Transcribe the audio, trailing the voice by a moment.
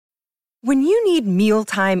When you need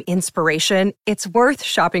mealtime inspiration, it's worth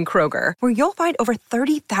shopping Kroger, where you'll find over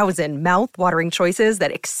 30,000 mouth-watering choices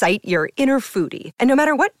that excite your inner foodie. And no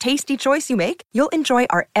matter what tasty choice you make, you'll enjoy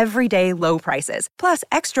our everyday low prices, plus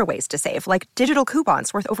extra ways to save, like digital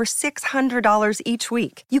coupons worth over $600 each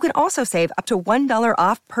week. You can also save up to $1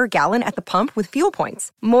 off per gallon at the pump with fuel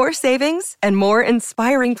points. More savings and more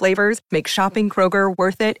inspiring flavors make shopping Kroger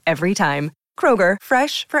worth it every time. Kroger,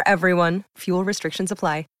 fresh for everyone. Fuel restrictions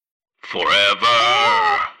apply. Forever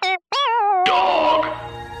Dog.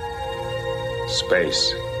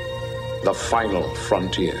 Space, the final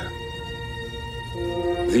frontier.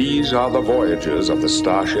 These are the voyages of the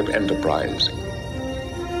Starship Enterprise.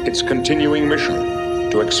 Its continuing mission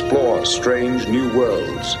to explore strange new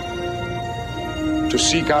worlds, to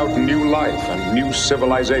seek out new life and new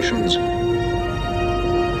civilizations,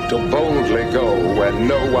 to boldly go where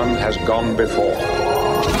no one has gone before.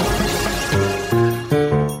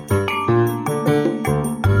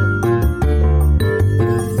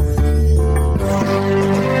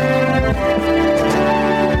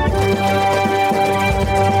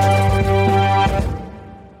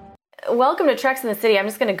 Welcome to Treks in the City. I'm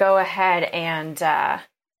just going to go ahead and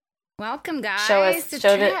welcome, guys. Show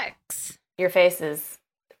Treks. Your faces.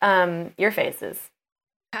 Your faces.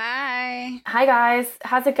 Hi. Hi, guys.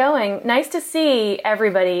 How's it going? Nice to see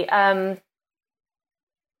everybody.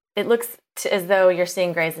 It looks as though you're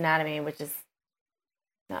seeing Grey's Anatomy, which is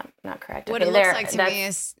not correct. What it looks like to me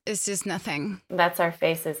is just nothing. That's our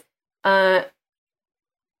faces. Well,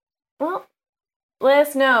 let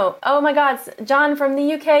us know. Oh my God, John from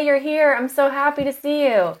the UK, you're here. I'm so happy to see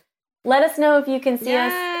you. Let us know if you can see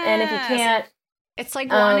us, and if you can't. It's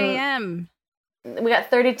like 1 a.m. We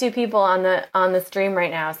got 32 people on the stream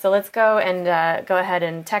right now, so let's go and go ahead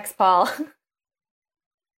and text Paul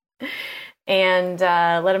and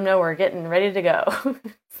let him know we're getting ready to go.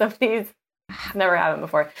 Somebody's never happened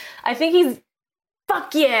before. I think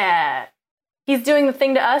fuck yeah! He's doing the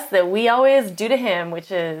thing to us that we always do to him,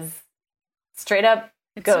 which is straight up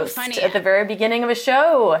ghost so at the very beginning of a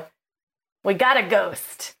show. We got a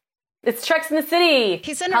ghost. It's Treks in the City.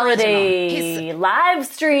 He's an holiday live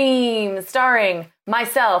stream starring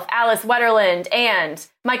myself, Alice Wetterland, and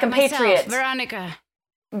my compatriot, Veronica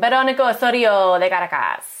Osorio de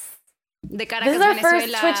Caracas. This is our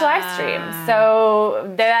first Twitch live stream.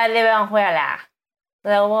 So, de Venezuela.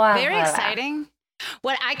 Very exciting.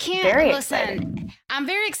 What I can't very listen. Exciting. I'm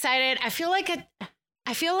very excited. I feel like a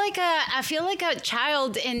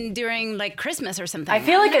child during like Christmas or something. I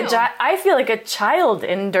feel like a child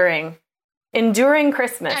enduring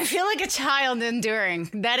Christmas. I feel like a child enduring.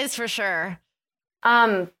 That is for sure.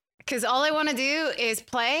 Because all I want to do is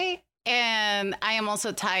play, and I am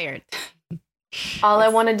also tired. All I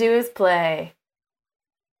want to do is play,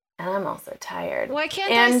 and I'm also tired. Why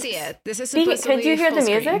can't I see it? This is supposed to be Could you hear the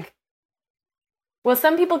music? Screen. Well,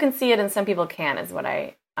 some people can see it and some people can, is what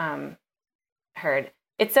I heard.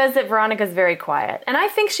 It says that Veronica's very quiet, and I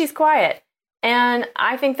think she's quiet, and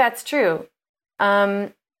I think that's true.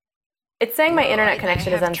 It's saying my internet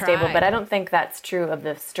connection is unstable, but I don't think that's true of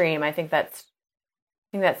the stream. I think that's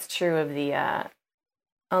true of the.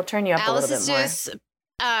 I'll turn you up a little bit more. Alice is just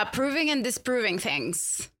proving and disproving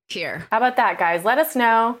things here. How about that, guys? Let us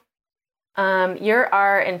know. You're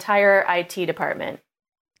our entire IT department.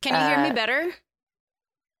 Can you hear me better?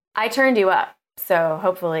 I turned you up, so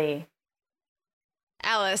hopefully.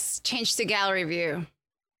 Alice, change to gallery view.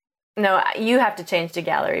 No, you have to change to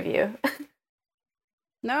gallery view.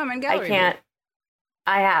 No, I'm in gallery view. I can't. View.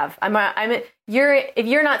 I have. If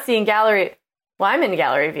you're not seeing gallery, well, I'm in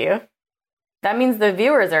gallery view. That means the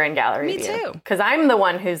viewers are in gallery view. Me too. Because I'm the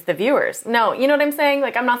one who's the viewers. No, you know what I'm saying?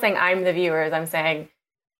 Like, I'm not saying I'm the viewers. I'm saying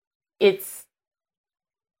it's.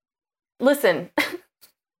 Listen.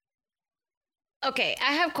 Okay,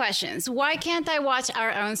 I have questions. Why can't I watch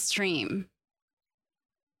our own stream?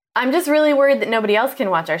 I'm just really worried that nobody else can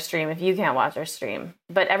watch our stream if you can't watch our stream.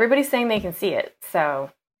 But everybody's saying they can see it,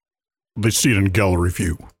 so. They see it in gallery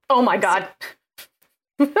view. Oh my God.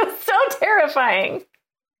 That's so terrifying.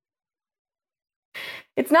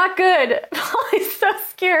 It's not good. Paul, it's so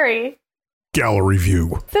scary. Gallery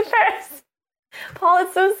view. Paul,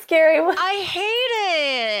 it's so scary. I hate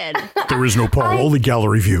it. There is no Paul, only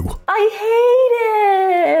gallery view. I hate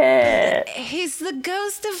it. He's the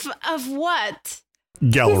ghost of what?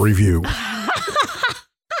 Gallery view.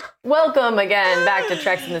 Welcome again back to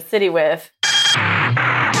Treks in the City with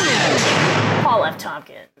Paul F.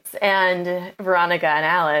 Tompkins and Veronica and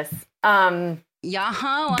Alice.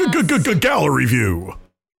 Gallery view.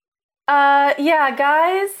 Yeah,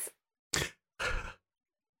 guys.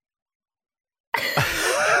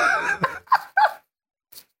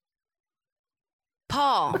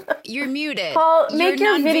 Paul, you're muted. Paul, make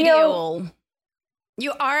your video.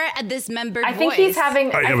 You are a dismembered voice. I think he's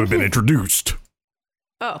having... I haven't been introduced.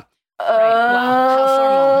 Oh. Right. Wow. How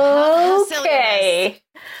formal. How silly it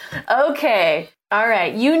is. Okay. All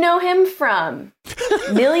right. You know him from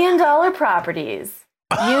 $1 Million Properties.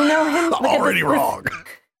 You know him... Already wrong.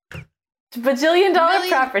 Bajillion dollar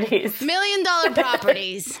properties. $1 Million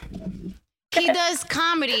Properties. He does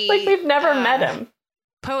comedy. Like we've never met him.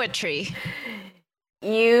 Poetry.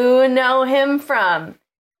 You know him from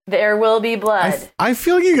There Will Be Blood. I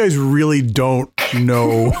feel like you guys really don't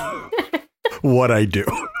know what I do.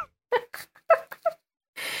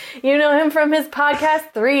 You know him from his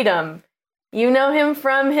podcast, Freedom. You know him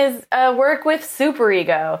from his work with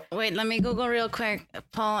Superego. Wait, let me Google real quick.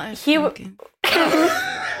 Paul.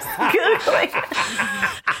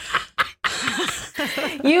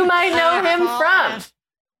 You might know him from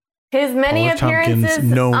his many Paul appearances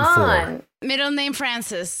Tompkins, known on for. Middle name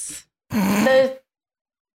Francis. The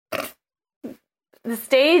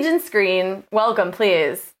stage and screen. Welcome,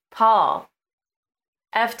 please, Paul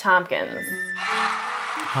F. Tompkins.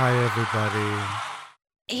 Hi, everybody.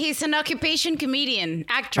 He's an occupation comedian,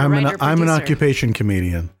 actor, I'm writer, an producer. occupation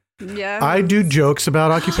comedian. Yeah. I do jokes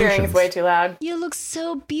about Hearing's occupations. way too loud. You look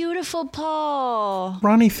so beautiful, Paul.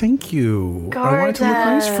 Ronnie, thank you. I wanted to look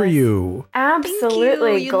nice for you.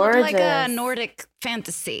 Absolutely you gorgeous. look like a Nordic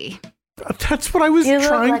fantasy. That's what I was You look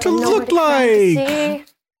trying like to a look Nordic like.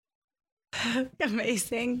 fantasy.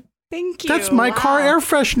 Amazing. Thank you. That's my car air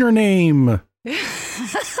freshener name.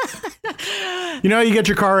 You know how you get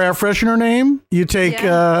your car air freshener name? You take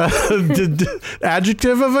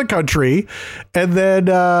adjective of a country and then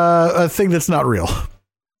a thing that's not real.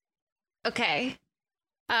 Okay.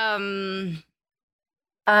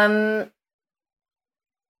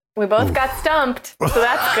 We both got stumped, so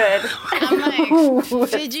that's good. I'm like,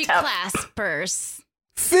 Fidgy claspers.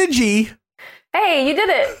 Fidgy? Hey, you did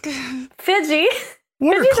it. Fidgy.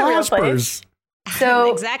 What Fidgy's a are real claspers?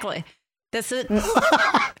 So Exactly. That's it.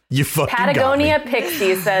 You fucking Patagonia got me.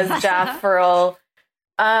 Pixie, says Jafferl.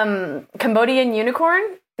 Cambodian unicorn?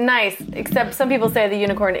 Nice. Except some people say the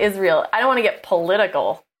unicorn is real. I don't want to get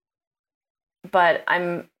political, but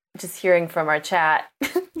I'm just hearing from our chat.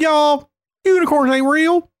 Y'all, unicorns ain't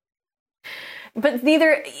real. But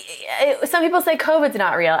neither, some people say COVID's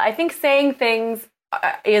not real. I think saying things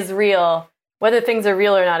is real. Whether things are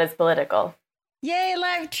real or not is political. Yay,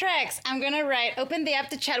 live tracks. I'm going to write, open the app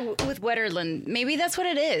to chat with Wetterland. Maybe that's what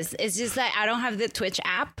it is. It's just that I don't have the Twitch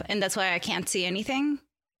app, and that's why I can't see anything.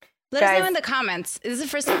 Let us know in the comments. This is the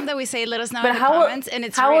first time that we say let us know in the comments, and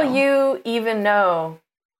it's how real. will you even know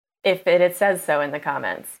if it says so in the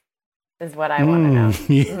comments? Is what I want to know.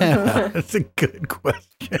 Yeah, that's a good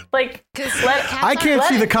question. Like, I can't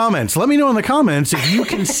see the comments. Let me know in the comments if you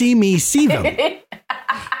can see me see them.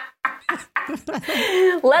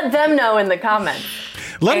 Let them know in the comments.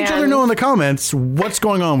 Let each other know in the comments what's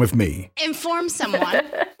going on with me. Inform someone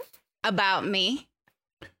about me.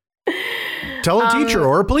 Tell a teacher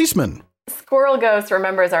or a policeman. Squirrel Ghost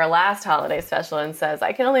remembers our last holiday special and says,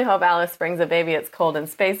 I can only hope Alice brings a Baby It's Cold in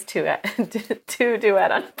Space 2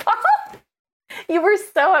 duet on Paul. You were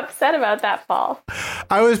so upset about that, Paul.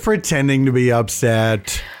 I was pretending to be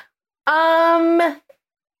upset.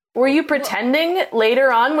 Were you pretending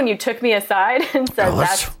later on when you took me aside and said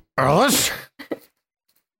Alice?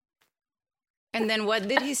 And then what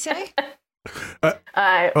did he say?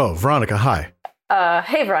 Veronica, hi.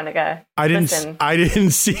 Hey, Veronica. I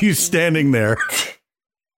didn't see you standing there.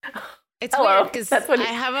 It's Hello. weird because That's what I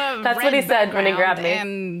have a that's red what he said when he grabbed me.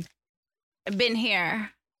 And I've been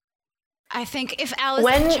here. I think if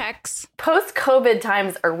Alice checks. Post-COVID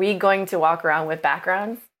times, are we going to walk around with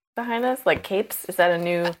backgrounds behind us? Like capes? Is that a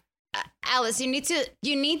new... Alice, you need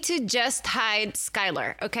to just hide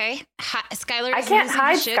Skylar, okay? Skylar. I can't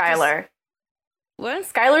hide Skylar. What?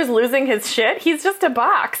 Skylar's losing his shit? He's just a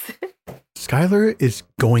box. Skylar is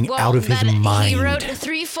going out of his mind. He wrote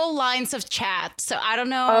 3 full lines of chat, so I don't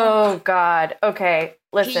know. Oh, God. Okay,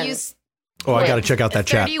 listen. I got to check out that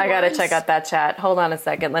chat. I got to check out that chat. Hold on a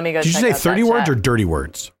second. Let me go check out that chat. Did you say 30 words or dirty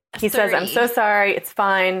words? He says, I'm so sorry. It's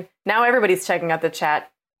fine. Now everybody's checking out the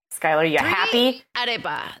chat. Skylar, you happy?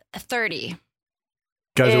 Areba, 30.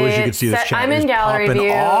 Guys, I wish you could see this chat. I'm in gallery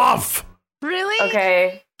view. Off. Really?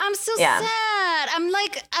 Okay. I'm so sad.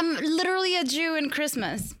 I'm literally a Jew in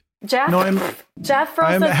Christmas. Jeff I'm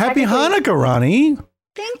happy Hanukkah, Ronnie.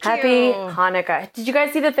 Thank you. Happy Hanukkah. Did you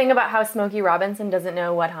guys see the thing about how Smokey Robinson doesn't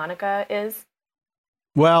know what Hanukkah is?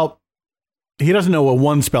 Well, he doesn't know what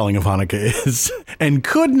one spelling of Hanukkah is and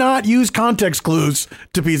could not use context clues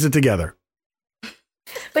to piece it together.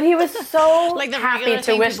 But he was so Like the happy regular to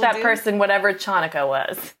thing wish people that do? person whatever Chanukah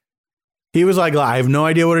was. He was like, I have no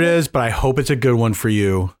idea what it is, but I hope it's a good one for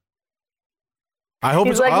you. I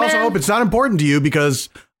He's like, also "Man." hope it's not important to you because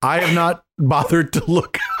I have not bothered to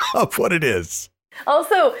look up what it is.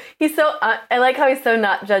 Also, I like how he's so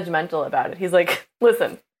not judgmental about it. He's like,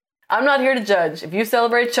 listen, I'm not here to judge. If you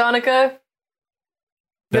celebrate Chanukah,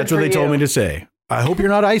 That's what they told me to say. I hope you're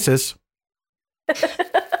not ISIS.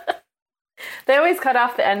 They always cut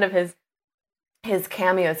off the end of his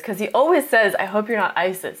cameos because he always says, I hope you're not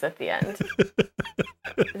ISIS at the end.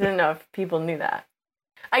 I didn't know if people knew that.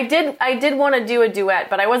 I did want to do a duet,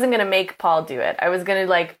 but I wasn't going to make Paul do it. I was going to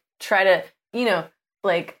like try to,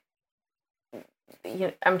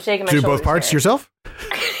 I'm shaking my Do shoulders both parts here. yourself?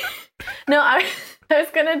 No, I was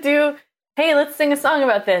going to do, hey, let's sing a song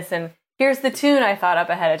about this. And here's the tune I thought up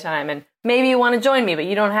ahead of time. And maybe you want to join me, but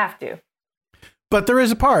you don't have to. But there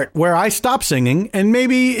is a part where I stop singing, and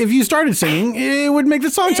maybe if you started singing, it would make the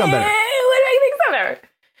song sound better. It would make things sound better.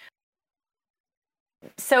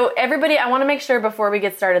 So everybody, I want to make sure before we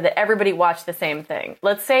get started that everybody watched the same thing.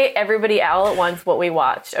 Let's say everybody all at once what we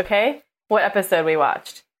watched, okay? What episode we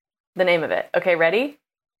watched. The name of it. Okay, ready?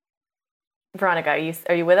 Veronica,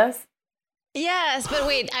 are you with us? Yes, but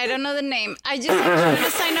wait, I don't know the name. I just wanted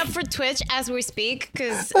to sign up for Twitch as we speak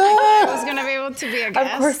because I thought I was going to be able to be a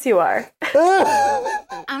guest. Of course you are.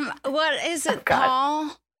 What is it, God.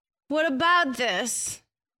 Paul? What about this?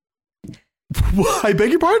 I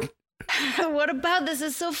beg your pardon? What about this?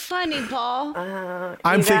 Is so funny, Paul.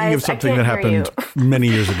 I'm You thinking guys, of something I that can't happened hear many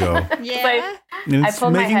years ago. Yeah, And I it's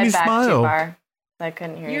pulled my making me head back too smile. far. I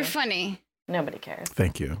couldn't hear you're you. funny. Nobody cares.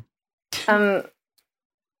 Thank you.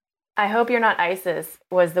 I hope you're not ISIS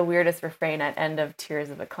was the weirdest refrain at end of Tears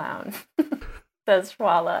of a Clown. Says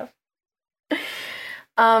Schwala.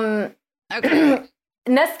 Okay.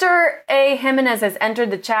 Nestor A. Jimenez has entered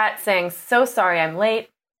the chat saying, so sorry I'm late.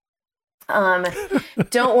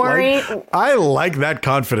 Don't worry. I like that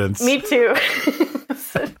confidence. Me too.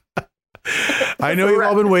 I know you've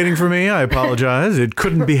all been waiting for me. I apologize. It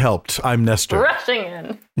couldn't be helped. I'm Nestor. Rushing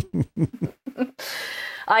in.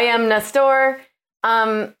 I am Nestor.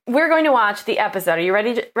 We're going to watch the episode. Are you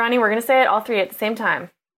ready, Ronnie? We're going to say it all three at the same time.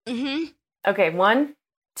 Mm-hmm. Okay, 1,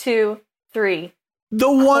 2, 3. The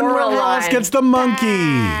one where Coraline. Ross gets the monkey.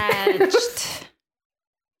 Patched.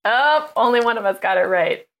 Oh, only one of us got it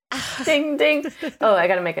right. Ding, ding. Oh, I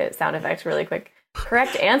got to make a sound effect really quick.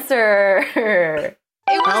 Correct answer.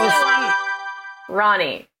 It was the one.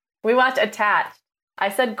 Ronnie. We watched Attached. I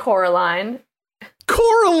said Coraline.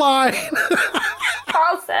 Coraline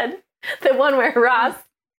Carl said the one where Ross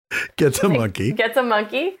gets a monkey. gets a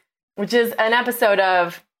monkey, which is an episode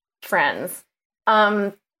of Friends.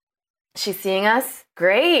 She's seeing us.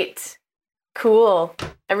 Great. Cool.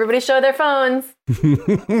 Everybody show their phones.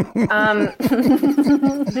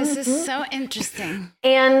 This is so interesting.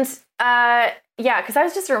 And yeah, because I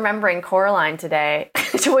was just remembering Coraline today.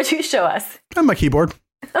 What'd you show us? On my keyboard.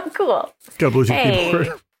 Oh, cool. Got a Bluetooth Hey.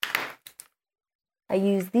 keyboard. I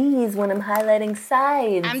use these when I'm highlighting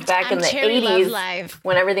sides. Back in the Cherry Love 80s, Live.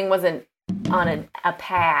 when everything wasn't on an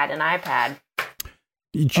iPad.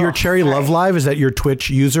 Your Cherry Love Live, is that your Twitch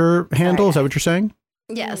user handle? Is that what you're saying?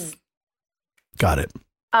 Yes. Got it.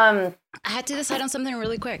 I had to decide on something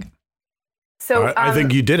really quick. So I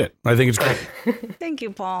think you did it. I think it's great. Thank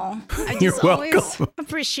you, Paul. I You're just welcome. always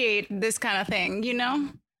appreciate this kind of thing, you know?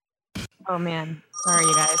 Oh man, sorry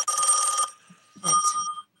you guys. Shit.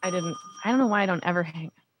 I don't know why I don't ever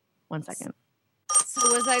hang. 1 second.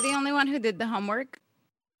 So was I the only one who did the homework?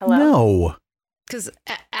 hello. No. Because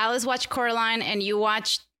Alice watched Coraline and you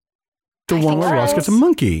watched, The one where Ross gets a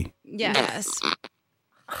monkey. yes.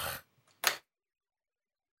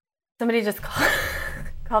 Somebody just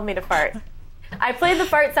called me to fart. I played the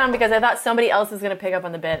fart sound because I thought somebody else was going to pick up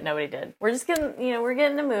on the bit. Nobody did. We're just getting, we're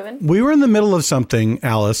getting it moving. We were in the middle of something,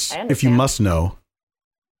 Alice, I if you understand. must know.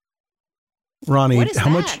 Ronnie, What is how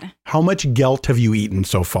that? much gelt have you eaten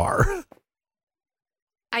so far?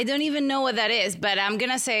 I don't even know what that is, but I'm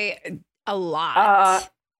going to say a lot.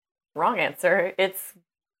 Wrong answer. It's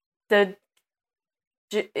the.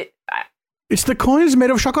 It's the coins made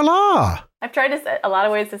of chocolat. I've tried to say a lot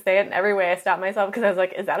of ways to say it, and every way I stop myself because I was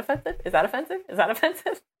like, "Is that offensive? Is that offensive? Is that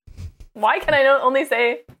offensive?" Why can I only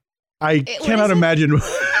say? I what cannot is it? imagine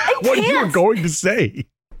what you were can't. going to say.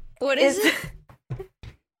 What is it?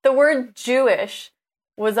 The word Jewish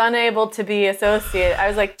was unable to be associated. I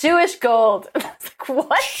was like, Jewish gold. I was like,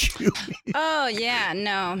 what? Oh, yeah,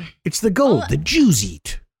 no. It's the gold the Jews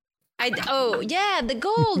eat. The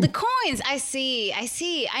gold, the coins. I see.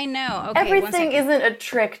 I know. Okay, everything isn't a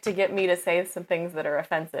trick to get me to say some things that are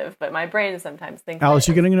offensive, but my brain sometimes thinks. Alice,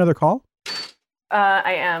 you getting another call?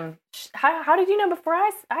 I am. How did you know before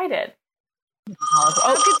I did?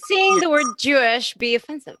 How could saying the word Jewish be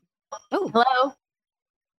offensive? Oh, Hello.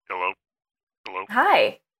 Hello.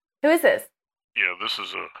 Hi. Who is this? Yeah, this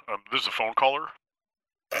is a phone caller.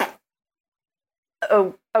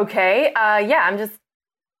 Oh, okay. Yeah,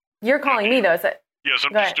 you're calling me though. So Yes,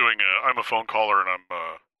 I'm just doing. I'm a phone caller, and I'm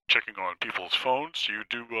checking on people's phones. Do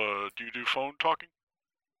you do phone talking?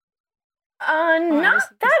 Not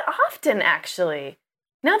that often, actually.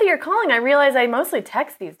 Now that you're calling, I realize I mostly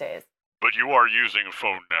text these days. But you are using a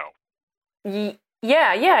phone now.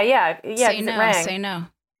 Yeah. say no. It rang. Say no.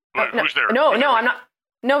 But no, who's there? No, I'm not.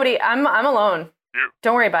 Nobody. I'm alone.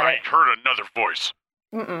 Don't worry about it. I heard another voice.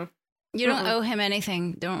 Mm-mm. You don't owe him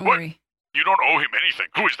anything. Don't What? worry. You don't owe him anything.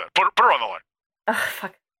 Who is that? Put her on the line. Oh,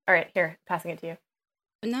 fuck. All right, here, passing it to you.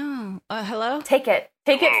 No. Hello? Take it.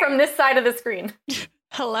 Take it from this side of the screen.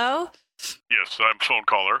 Hello? Yes, I'm phone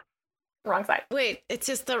caller. Wrong side. Wait, it's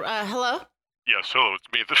just the hello? Yes, hello, it's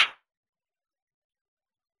me.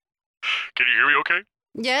 Can you hear me okay?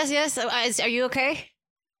 Yes. Are you okay?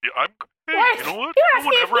 Yeah, I'm. Hey, What? you know what? You No asked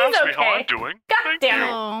one me if ever he's asks me how okay. I'm doing. God Thank damn you. it.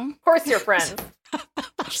 Oh. Of course you're friends.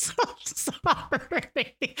 I'm so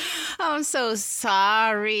sorry. I'm so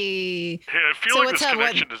sorry. Hey, I feel So like what's this up?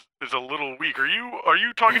 connection is a little weak. Are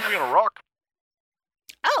you talking to me on a rock?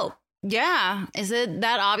 Oh, yeah. Is it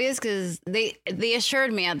that obvious? Because they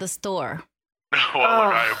assured me at the store Well,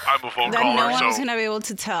 look, I'm a phone that caller, no one so was going to be able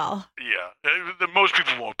to tell. yeah. Most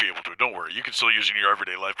people won't be able to. Don't worry. You can still use it in your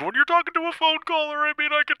everyday life. But when you're talking to a phone caller, I mean,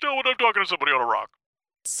 I can tell when I'm talking to somebody on a rock.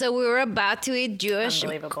 So we were about to eat Jewish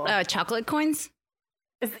Unbelievable. chocolate coins.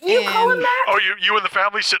 You call him that? Oh, you and the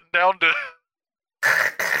family sitting down to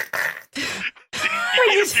Wait,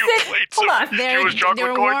 eat you a few sit- plates hold of on. Jewish chocolate They're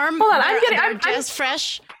coins? warm. Hold on, They're I'm just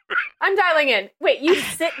fresh. I'm dialing in. Wait, you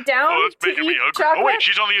sit down Oh, that's to making me eat hungry. chocolate? Oh, wait,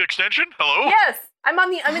 she's on the extension? Hello? Yes, I'm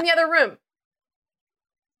in the other room.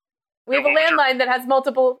 We have a what was your- landline that has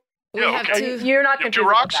multiple. We Yeah, have okay. two. You're not You have two confused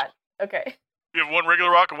about rocks? that. Okay. You have one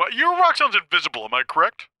regular rock and what? Your rock sounds invisible, am I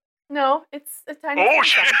correct? No, it's a tiny. Oh, thing.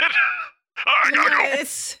 shit! I gotta go.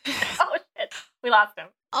 It's Oh shit, we lost him.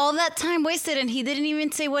 all that time wasted, and he didn't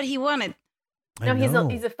even say what he wanted. No, I know.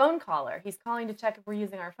 he's a phone caller. He's calling to check if we're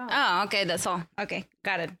using our phone. Oh, okay, that's all. Okay,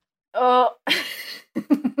 got it. Oh.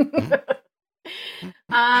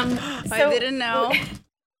 I didn't know.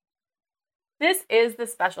 This is the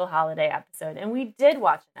special holiday episode, and we did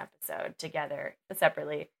watch an episode together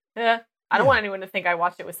separately. I don't want anyone to think I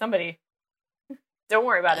watched it with somebody. Don't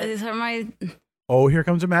worry about it. These are my. Oh, here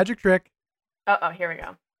comes a magic trick. Oh, here we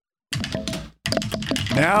go.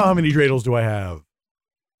 Now, how many dreidels do I have?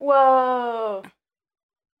 Whoa.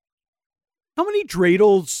 How many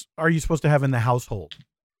dreidels are you supposed to have in the household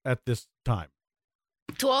at this time?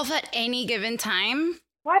 12 at any given time.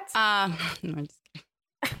 What? No, I'm just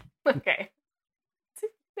kidding. Okay.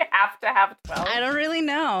 You have to have 12. I don't really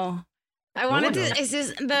know. I wanted to. It's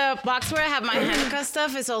just the box where I have my Hanukkah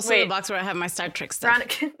stuff is also Wait. the box where I have my Star Trek stuff.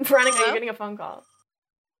 Veronica, Hello? you're getting a phone call.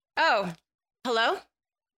 Oh, hello?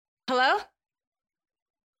 Hello?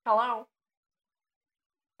 Hello.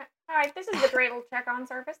 Hi, this is the dreidel check-on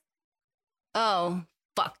service. Oh,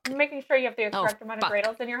 fuck. I'm making sure you have the Oh, correct amount of fuck.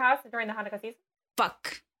 dreidels in your house during the Hanukkah season.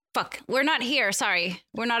 Fuck. We're not here. Sorry.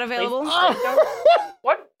 We're not available.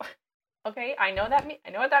 What? Okay, I know that. I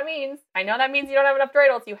know what that means. I know that means you don't have enough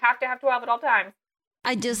dreidels. You have to have 12 at all times.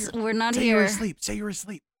 We're not Say here. you're asleep. Say you're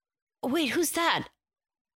asleep. Wait, who's that?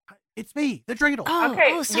 It's me, the dreidel. Oh, Okay,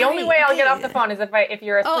 oh, the only sorry. way I'll get Okay. off the phone is if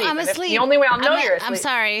you're asleep. Oh, I'm And if- asleep. The only way I'll know you're asleep. I'm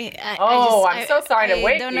sorry. I'm so sorry to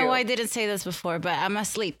wake I don't know you. why I didn't say this before, but I'm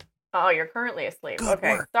asleep. Oh, you're currently asleep. Good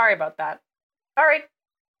Okay, work. sorry about that. All right.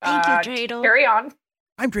 Thank you, Dreidel. Carry on.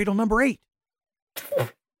 I'm dreidel number 8.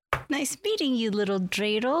 Nice meeting you, little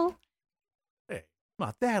dreidel. Hey,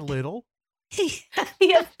 not that little. He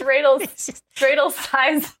has dreidel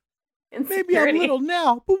size Maybe I'm insecurity. little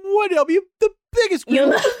now, but what? I'll be the biggest You dreidel in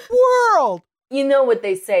know- the world. You know what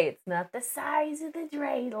they say. It's not the size of the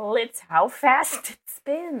dreidel. It's how fast it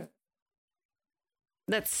spins.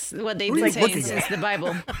 That's what they've What are been you looking saying at? since the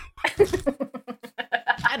Bible.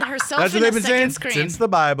 Add herself That's what in they've a been second saying screen. since the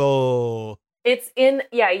Bible. It's in,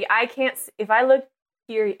 yeah, I can't, if I look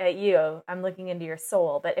here at you, I'm looking into your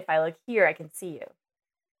soul, but if I look here, I can see you.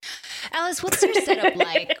 Alice, what's your setup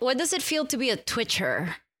like? What does it feel to be a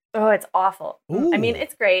Twitcher? Oh, it's awful. I mean, Ooh.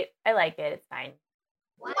 it's great. I like it. It's fine.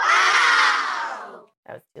 Wow!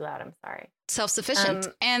 That was too loud. I'm sorry. Self-sufficient.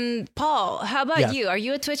 Um, And Paul, how about Yes. you? Are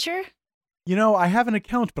you a Twitcher? You know, I have an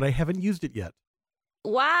account, but I haven't used it yet.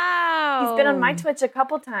 Wow. He's been on my Twitch a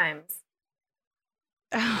couple times.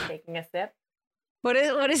 Taking a sip. What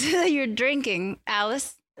is it that you're drinking,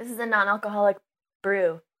 Alice? This is a non-alcoholic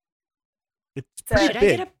brew. It's So- pretty Should I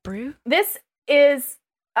big. get a brew? This is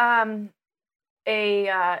sponsored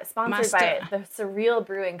Master. by the Surreal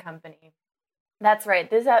Brewing Company. That's right.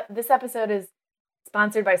 This episode is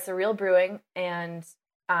sponsored by Surreal Brewing, and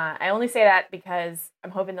I only say that because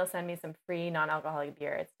I'm hoping they'll send me some free non-alcoholic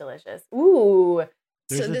beer. It's delicious. Ooh.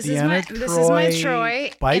 There's So a this Deanna is my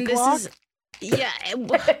Troy. bike And this lock. is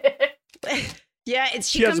yeah. She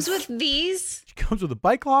She has comes a- with these, She comes with a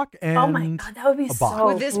bike lock and Oh my god, that would be a so box.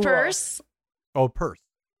 with this cool. purse. a purse.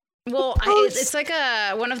 Well, purse. it's like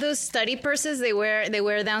one of those study purses they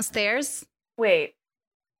wear downstairs. Wait.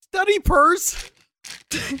 Study purse.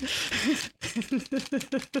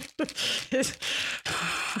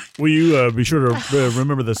 Will you be sure to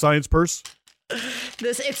remember the science purse?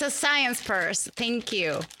 It's a science purse. Thank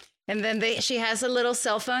you. And then she has a little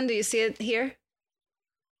cell phone. Do you see it here?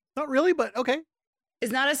 Not really, but okay.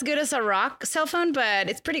 It's not as good as a rock cell phone, but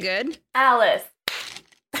it's pretty good. Alice.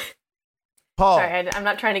 Paul. Sorry, I'm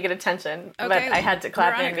not trying to get attention, but Okay, I had to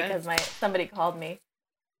clap in Veronica. because somebody called me,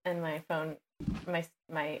 and my phone,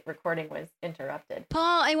 my recording was interrupted.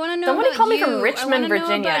 Paul, I want to know Somebody about called me you. from I Richmond, wanna know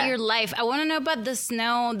Virginia. about your life. I want to know about the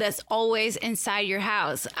snow that's always inside your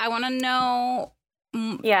house. I want to know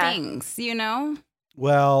Yeah. things, you know?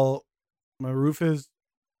 Well, my roof is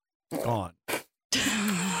gone.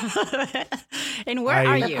 And where I-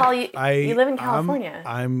 are But you? Paul, you live in California.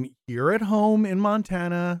 I'm here at home in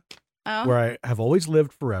Montana, Oh, where I have always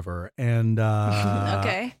lived forever, and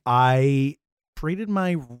okay. I traded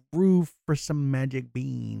my roof for some magic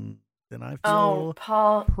beans, and I Oh, feel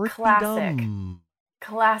Paul, pretty classic. dumb.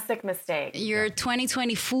 Classic mistake. You're a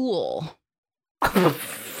 2020 fool.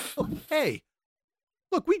 Hey,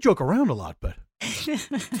 look, we joke around a lot, but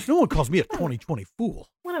no one calls me a 2020 fool.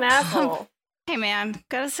 What an asshole. Hey, man,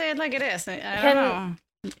 gotta say it like it is. I Can don't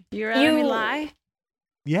know. You're letting me you- lie?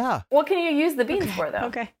 Yeah. What can you use the beans for, though?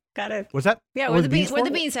 Okay, got it. What's that? Yeah, What where was the beans beans? Where for?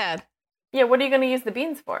 the beans at? Yeah, what are you going to use the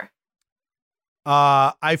beans for?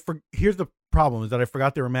 Here's the problem: is that I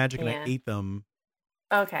forgot they were magic and I Yeah. ate them,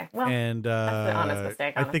 Okay, well, and an honest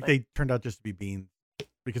mistake, I think honestly. they turned out just to be beans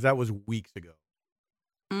because that was weeks ago.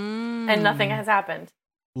 and nothing has happened.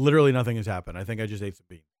 Literally nothing has happened. I think I just ate some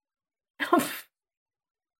beans,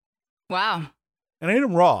 Wow. and I ate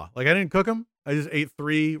them raw. Like I didn't cook them. I just ate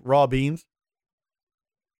 3 raw beans.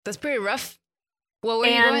 That's pretty rough. What were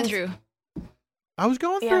you going And- through? I was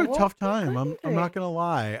going Yeah, through a what tough was time. going I'm not through? gonna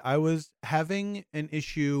lie. I was having an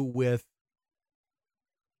issue with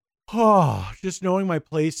just knowing my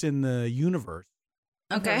place in the universe.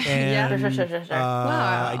 Okay. And, Sure.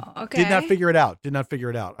 Wow, I okay. did not figure it out.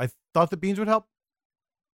 I thought the beans would help,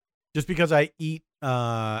 just because I eat.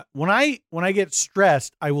 When I get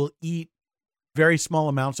stressed, I will eat very small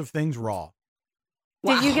amounts of things raw.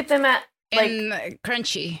 Did you get them at, like, And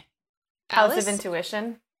crunchy. House Alice? of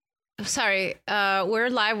Intuition? Sorry, we're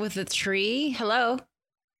live with the tree. Hello.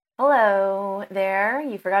 Hello there.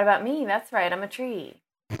 You forgot about me. That's right. I'm a tree.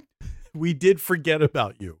 We did forget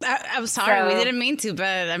about you. I'm sorry, we So- didn't mean to,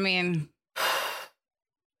 but I mean,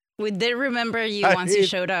 we did remember you I once you mean-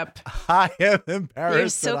 showed up. I am embarrassed. You're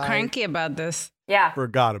so that cranky about this. Yeah. I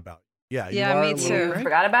forgot about you. Yeah, Yeah, you are me a little too. You cranky.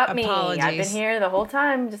 forgot about me. I've been Apologies. here the whole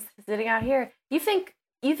time, just sitting out here. You think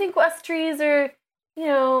us trees are,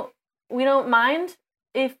 we don't mind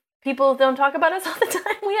if people don't talk about us all the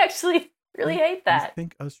time? We actually really hate You that.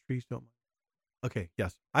 think us trees don't? Okay,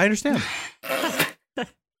 yes, I understand.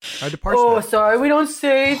 I had to parse Oh, that. sorry, we don't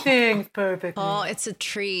say things perfectly. Paul, it's a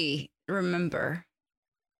tree. Remember.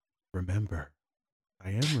 Remember, I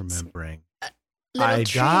am remembering. Little I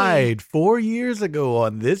tree. died 4 years ago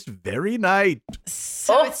on this very night.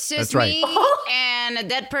 So Oh, it's just that's right. me and a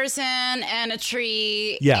dead person and a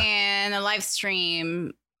tree Yeah. and a live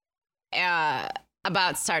stream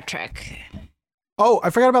about Star Trek. Oh, I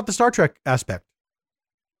forgot about the Star Trek aspect.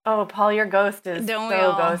 Oh, Paul, your ghost is Don't we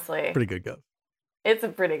so all? ghostly. Pretty good ghost. It's a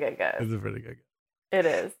pretty good ghost. It's a pretty good ghost. It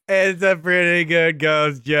is. It's a pretty good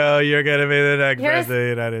ghost, Joe. You're gonna be the next Here's- president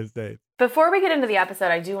of the United States. Before we get into the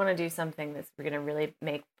episode, I do want to do something that's going to really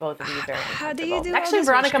make both of you very How do uncomfortable. you do all Actually, this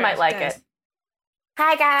Veronica witchcraft, might like guys? it.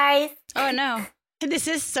 Hi, guys. Oh no. This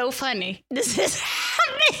is so funny. This is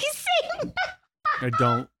amazing.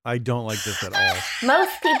 I don't like this at all.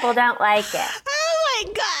 Most people don't like it. Oh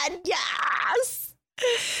my god, yes.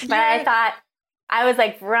 But I thought, I was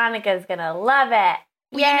like, Veronica's going to love it.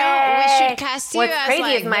 You know, we Yay! should cast you What's as crazy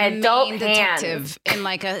like is my the adult main hands. detective in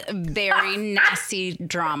like a very nasty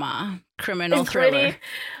drama. criminal thriller.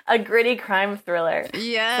 A gritty crime thriller.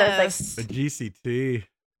 Yes. So The GCT.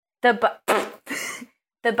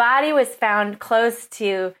 The body was found close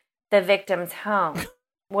to the victim's home.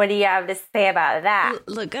 What do you have to say about that?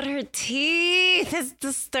 Look at her teeth. It's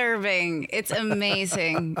disturbing. It's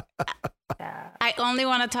amazing. I only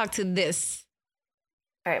want to talk to this.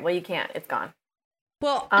 All right. Well, you can't. It's gone.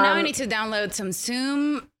 Well, now I need to download some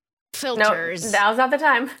Zoom filters. No, now's not the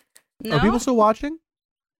time. No? Are people still watching?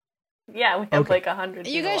 Yeah, we have like 100.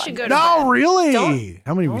 You guys should go to No, bed. really?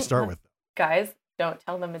 How many do we start with? Guys, don't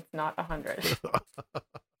tell them it's not 100.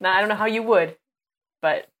 Now, I don't know how you would,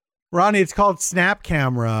 but Ronnie, it's called Snap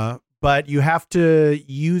Camera, but you have to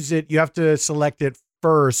use it. You have to select it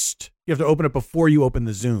first. You have to open it before you open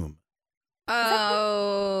the Zoom.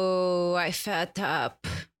 Oh, I fucked up.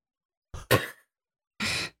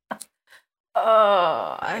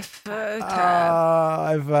 oh, I fucked up.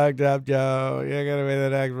 I fucked up, Joe. You're going to be the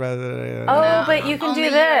next president. Oh, No, but you can only do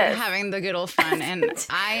you're this. having the good old fun, and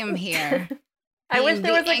I am here. I wish being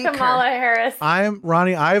there was the a anchor. Kamala Harris.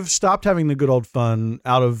 Ronnie, I've stopped having the good old fun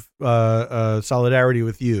out of solidarity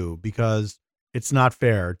with you because it's not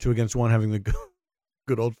fair 2 against 1 having the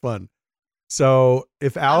good old fun. So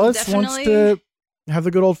if Alice wants to have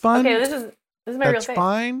the good old fun, Okay, this is my real that's thing.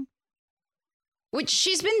 fine. Which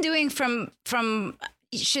she's been doing from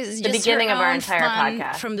she's The just beginning her of our own entire fun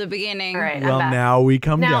podcast. from the beginning. All right, Well, I'm back. now we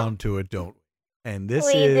come Now- down to it, don't we? And this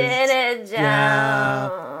we is did it, Joe.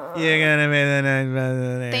 Yeah. You're gonna be the next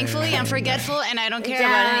president. Thankfully, I'm forgetful and I don't care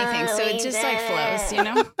about anything, so it just like flows, you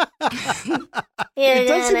know. It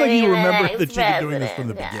does seem like you remember that you've been doing this from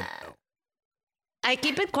the beginning. though. I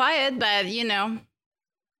keep it quiet, but you know,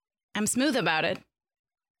 I'm smooth about it.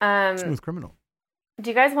 Smooth criminal. Do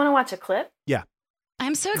you guys want to watch a clip? Yeah.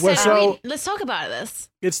 I'm so Well, excited. so- Wait, let's talk about this.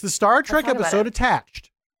 It's the Star Trek talk about episode it.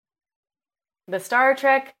 Attached. The Star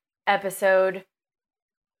Trek episode,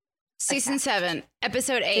 Season 7,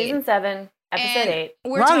 episode 8. season 7, episode And 8.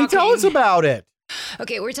 We're Ronnie, tell talking- us about it.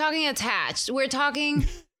 Okay, we're talking attached. We're talking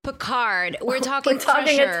Picard. We're talking talking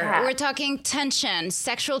pressure. attached. We're talking tension,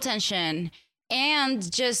 sexual tension,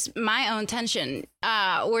 and just my own tension.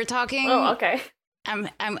 We're talking. Oh, okay.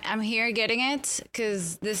 I'm here getting it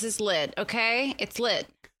because this is lit. Okay, it's lit.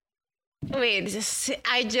 Wait,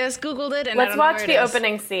 I just googled it and I Let's don't know watch where the it is.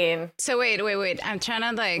 opening scene. So wait. I'm trying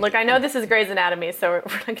to like. Look, I know this is Grey's Anatomy, so we're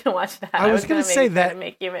not going to watch that. I was going to say that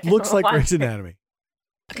looks like Grey's Anatomy.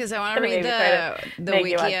 Because I want to Gonna read maybe try the Make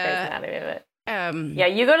you watch Grey's Wikia. Anatomy, but yeah,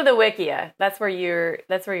 you go to the Wikia. That's where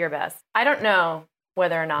you're best. I don't know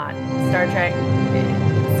whether or not Star Trek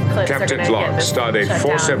clips are Captain's gonna log, get this stardate shut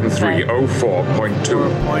down,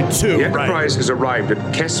 47304.2. Point 2. The Enterprise has arrived at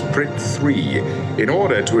Kesprit 3 in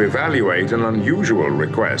order to evaluate an unusual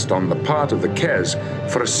request on the part of the Kes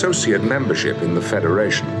for associate membership in the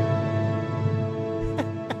Federation.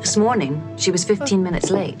 This morning, she was 15 minutes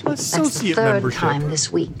late. That's the Associate third membership. time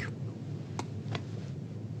this week.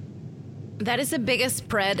 That is the biggest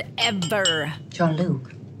spread ever.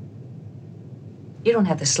 Jean-Luc, you don't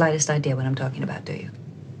have the slightest idea what I'm talking about, do you?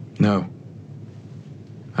 No.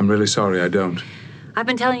 I'm really sorry, I don't. I've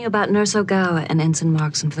been telling you about Nurse Ogawa and Ensign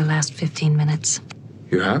Markson for the last 15 minutes.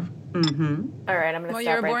 You have? Mm-hmm. All right, I'm going to Well,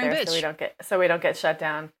 you're a stop right boring there bitch. so we don't get shut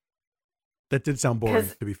down. That did sound boring,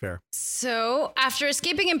 'Cause- to be fair. So, after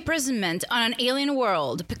escaping imprisonment on an alien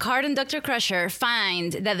world, Picard and Dr. Crusher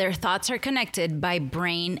find that their thoughts are connected by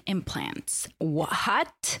brain implants.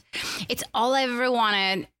 What? It's all I've ever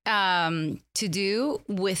wanted to do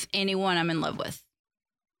with anyone I'm in love with.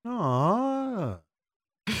 Aww.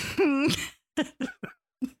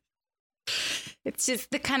 It's just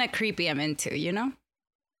the kind of creepy I'm into, you know?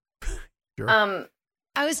 Sure.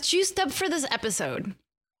 I was juiced up for this episode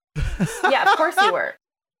Yeah, of course you were.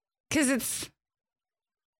 because it's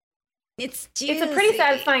juicy. It's a pretty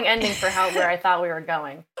satisfying ending for where I thought we were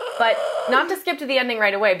going. But not to skip to the ending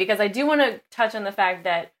right away, because I do want to touch on the fact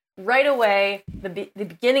that right away, the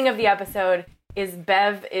beginning of the episode is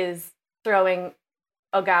Bev is throwing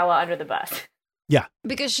Ogawa under the bus. Yeah.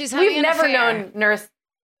 Because she's having We've an never affair. known Nurse.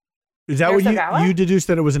 Is that Nurse what Ogawa? you deduced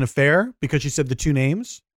that it was an affair because she said the two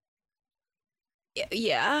names?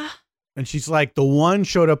 Yeah. And she's like, the one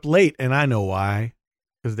showed up late, and I know why.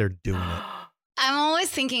 Because they're doing it. I'm always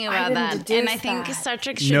thinking I about didn't that. deduce And I think that. Star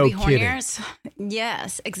Trek should No be kidding. hornier.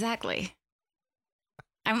 Yes, exactly.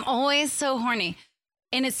 I'm always so horny.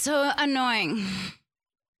 And it's so annoying.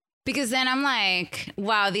 Because then I'm like,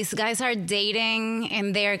 wow, these guys are dating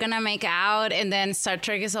and they're going to make out. And then Star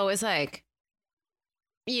Trek is always like,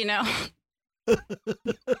 you know,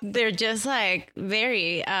 they're just like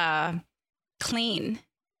very clean.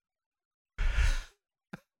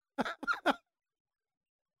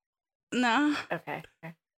 No. Okay.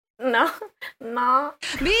 No. Mira,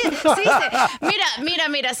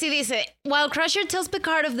 sí dice, while Crusher tells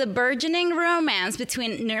Picard of the burgeoning romance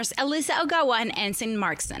between Nurse Elisa Ogawa and Ensign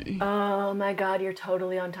Markson. Oh my God, you're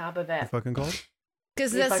totally on top of it. Fucking called?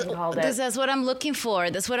 Because that's what I'm looking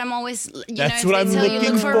for. That's what I'm always, That's if what they I'm tell you,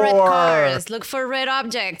 looking look for red for. cars, look for red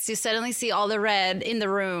objects, you suddenly see all the red in the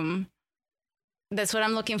room. That's what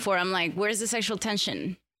I'm looking for. I'm like, where's the sexual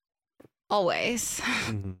tension? Always.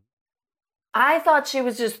 Mm-hmm. I thought she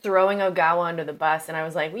was just throwing Ogawa under the bus, and I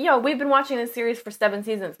was like, we've been watching this series for 7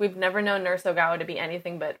 seasons. We've never known Nurse Ogawa to be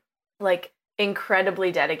anything but, like,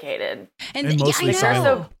 incredibly dedicated. And mostly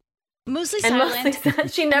silent. Mostly And silent. mostly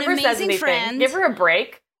silent. She never says anything. Friend. Give her a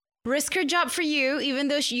break. Risk her job for you, even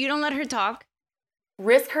though you don't let her talk.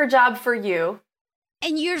 Risk her job for you.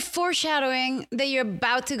 And you're foreshadowing that you're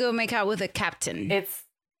about to go make out with a captain. It's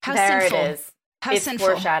How there sinful. it is. How it's sinful.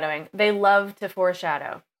 foreshadowing. They love to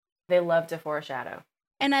foreshadow.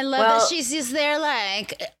 And I love that she's just there,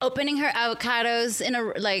 like, opening her avocados in a,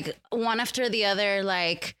 like, one after the other,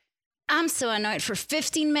 like, I'm so annoyed for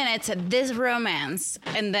 15 minutes at this romance.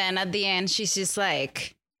 And then at the end, she's just,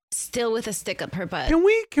 like, still with a stick up her butt.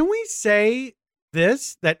 Can we say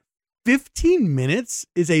this, that 15 minutes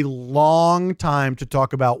is a long time to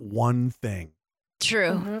talk about one thing?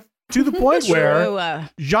 True. Mm-hmm. To the point where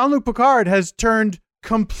Jean-Luc Picard has turned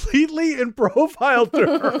completely in profile to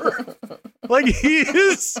her. Like, he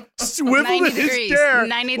is swiveled in his chair.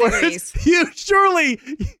 90 degrees. You surely,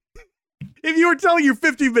 if you were telling your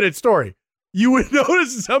 15-minute story, you would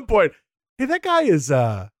notice at some point, hey, that guy is,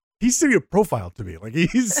 he's sitting in profile to me. Like,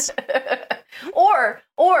 he's... or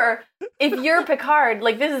if you're Picard,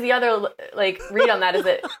 like, this is the other, like, read on that is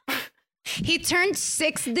that he turned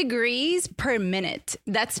 6 degrees per minute.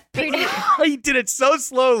 That's pretty... He did it so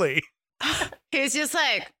slowly. He's just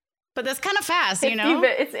like, but that's kind of fast, you know?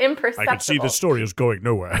 It's imperceptible. I can see the story is going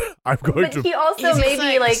nowhere. I'm going But he also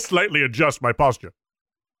maybe, like, slightly adjust my posture.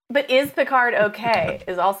 But is Picard okay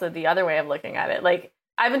is also the other way of looking at it. Like,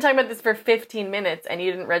 I've been talking about this for 15 minutes and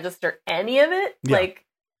you didn't register any of it. Yeah. Like,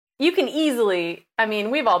 you can easily, I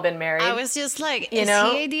mean, we've all been married. I was just like, You is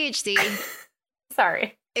know? he ADHD?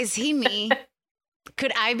 Sorry. Is he me?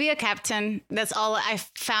 Could I be a captain? That's all I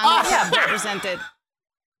found represented.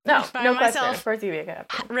 No, Find no question. myself Of course you be a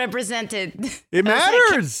captain. Represented. It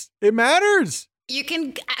matters. It matters. You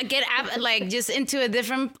can get like just into a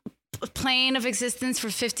different plane of existence for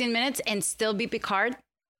 15 minutes and still be Picard.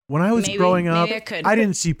 When I was growing up, maybe I could. I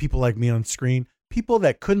didn't see people like me on screen. People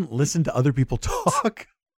that couldn't listen to other people talk.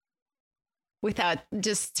 Without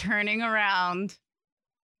just turning around.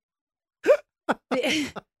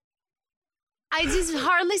 I just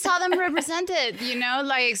hardly saw them represented, you know,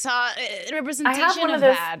 like saw representation of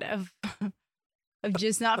that, of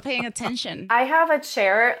just not paying attention. I have a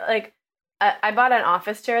chair, like, I bought an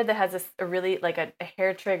office chair that has a really, like, a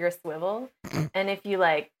hair trigger swivel. And if you,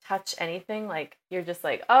 like, touch anything, like, you're just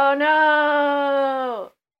like, oh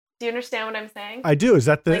no. Do you understand what I'm saying? I do. Is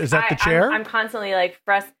that the chair? I'm constantly, like,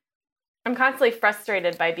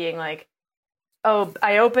 frustrated by being like, oh,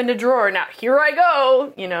 I opened a drawer, now here I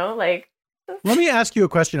go, you know, like. Let me ask you a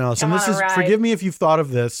question, Allison. This is, forgive me if you've thought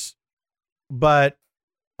of this, but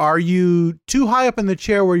are you too high up in the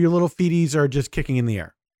chair where your little feeties are just kicking in the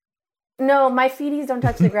air? No, my feeties don't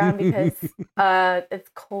touch the ground because it's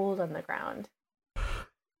cold on the ground.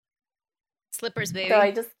 Slippers, baby. So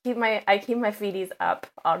I just keep my feeties up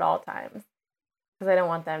at all times because I don't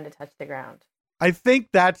want them to touch the ground. I think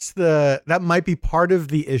that might be part of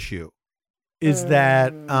the issue, is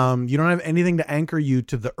that you don't have anything to anchor you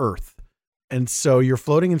to the earth. And so you're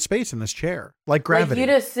floating in space in this chair, like gravity. Like,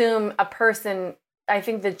 you'd assume a person, I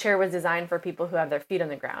think the chair was designed for people who have their feet on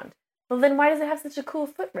the ground. Well, then why does it have such a cool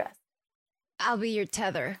footrest? I'll be your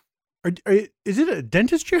tether. Is it a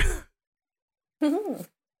dentist chair? And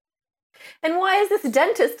why is this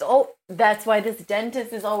dentist? Oh, that's why this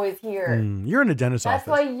dentist is always here. You're in a dentist's office. That's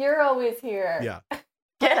why you're always here. Yeah.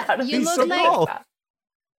 Get out of You here. look so like... tall.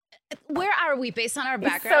 Where are we based on our He's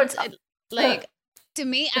backgrounds? so tall. Like... To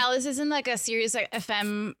me, Alice is in like a Sirius like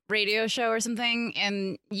FM radio show or something,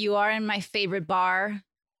 and you are in my favorite bar,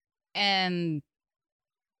 and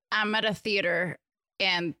I'm at a theater,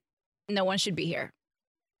 and no one should be here.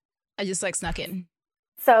 I just like snuck in.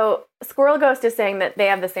 So Squirrel Ghost is saying that they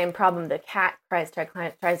have the same problem. The cat tries to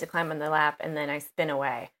climb on their lap, and then I spin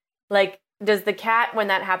away. Like, does the cat, when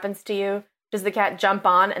that happens to you, does the cat jump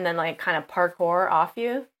on and then like kind of parkour off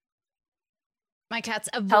you? My cats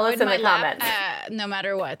Tell us avoid in my the lap comments. no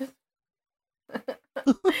matter what.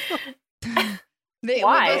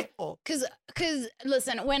 Why? Because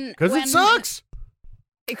listen, when Because it sucks.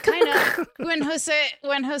 Kind of. When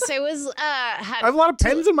Jose was I have a lot of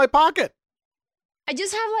pens in my pocket. I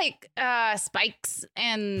just have like spikes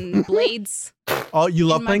and blades. Oh, you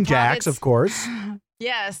love in my playing jacks, pockets. of course.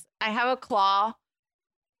 Yes, I have a claw.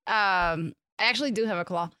 I actually do have a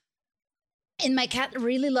claw. And my cat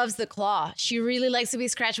really loves the claw. She really likes to be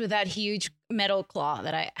scratched with that huge metal claw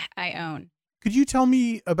that I own. Could you tell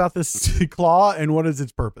me about this claw and what is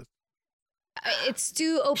its purpose? It's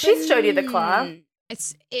to open. She showed you the claw.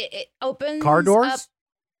 It opens car doors. up-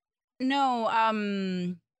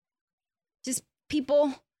 No, just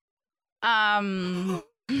people.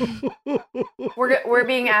 We're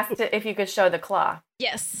being asked if you could show the claw.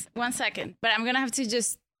 Yes, 1 second, but I'm gonna have to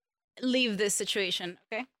just leave this situation.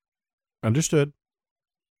 Okay. Understood.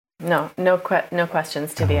 No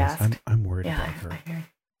questions to be Alice, asked. I'm worried Yeah, about her.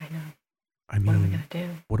 I know. I mean, What are we gonna do?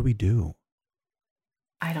 What do we do?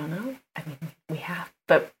 I don't know. I mean, we have,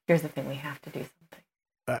 but here's the thing: we have to do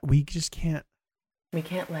something. We just can't. We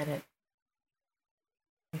can't let it.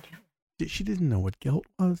 We can't. She didn't know what guilt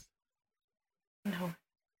was. No,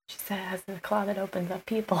 she said it has the claw that opens up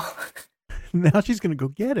people. Now she's gonna go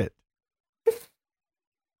get it.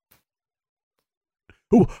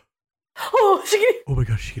 Oh, Oh, she can. oh my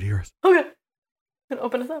gosh, she can hear us. Okay, gonna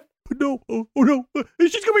open us up. No, oh no,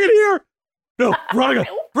 she's coming in here. No, Veronica,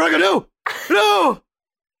 no, no.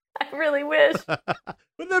 I really wish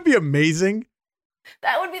Wouldn't that be amazing?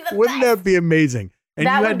 that would be the Wouldn't best. that be amazing? And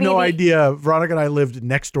That you would had be no the- idea Veronica and I lived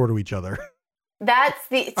next door to each other. That's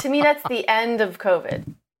to me. That's the end of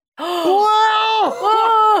COVID. Whoa!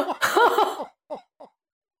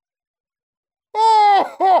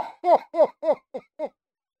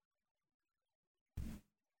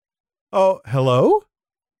 Oh, hello?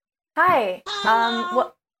 Hi.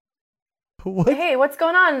 What? What? Hey, what's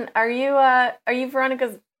going on? Are you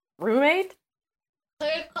Veronica's roommate?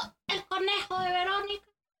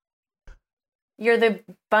 You're the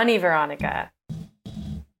bunny Veronica.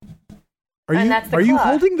 Are And you that's the are you claw.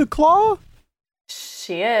 holding the claw?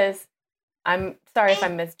 She is. I'm sorry if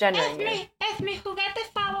I'm misgendering you. Es mi juguete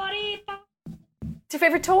favorito. It's your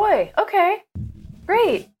favorite toy. Okay.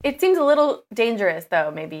 Great. It seems a little dangerous though.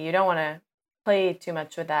 Maybe you don't want to play too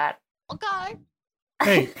much with that. Okay.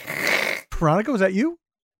 Hey, Veronica, was that you?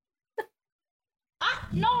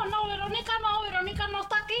 No, Veronica no. Veronica no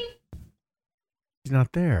está aquí. She's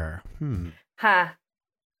not there. Huh.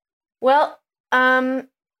 Well,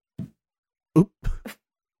 Oop.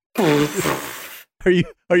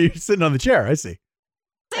 Are you sitting on the chair? I see.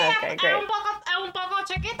 okay, great. un poco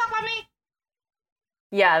chiquita para mí.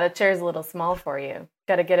 Yeah, the chair's a little small for you.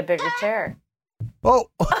 Got to get a bigger chair. Oh,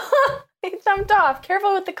 He jumped off.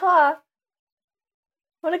 Careful with the claw.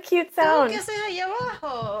 What a cute sound. ¿Qué haces ahí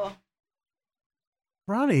abajo?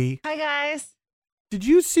 Ronnie, Hi guys. did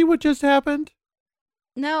you see what just happened?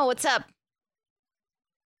 No, what's up?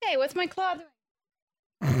 Hey, what's my claw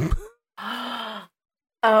doing?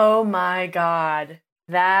 Oh my god.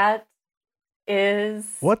 That is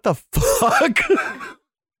What the fuck?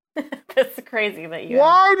 that's crazy that you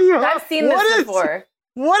Why do you have? I've seen what this is- before.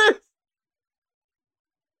 What is?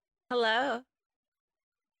 Hello.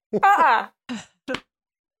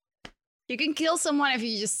 You can kill someone if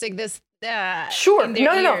you just stick this Sure. in their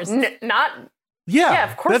No. ears. Not Yeah,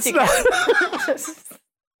 of course you that's can.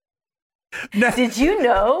 No, Did you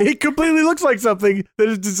know? it completely looks like something that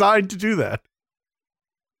is designed to do that.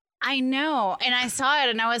 I know. And I saw it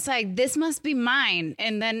and I was like, this must be mine.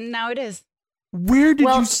 And then now it is. Where did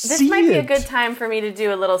Well, you this see might be a it? good time for me to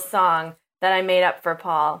do a little song that I made up for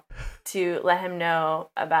Paul to let him know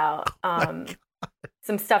about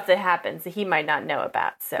some stuff that happens that he might not know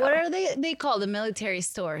about. So What are they called? The military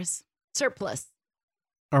stores. Surplus.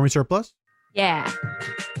 Army surplus? Yeah.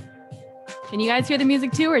 Can you guys hear the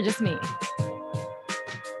music too, or just me?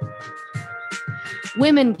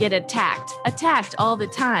 Women get attacked all the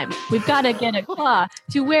time. We've got to get a claw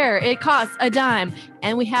to wear. It costs a dime,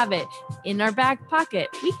 and we have it in our back pocket.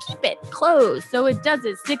 We keep it closed so it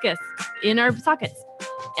doesn't stick us in our sockets.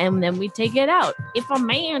 And then we take it out if a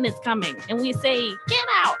man is coming, and we say, "Get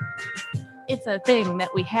out!" It's a thing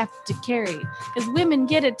that we have to carry because women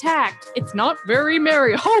get attacked. It's not very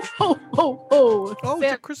merry. Ho ho ho ho! Oh,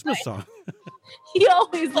 it's a Christmas song. He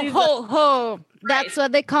always leaves. Ho, ho. That's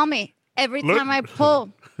what they call me every Look. time I pull.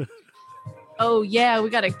 Oh yeah, we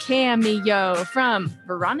got a cameo from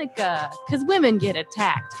Veronica because women get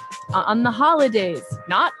attacked on the holidays,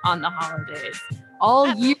 not on the holidays. All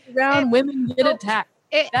year round, women get attacked.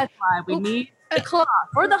 That's why we need the claw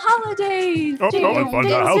for the holidays. Oh, Jingle, I found the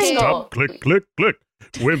jingle, house jingle. top. Click, click, click.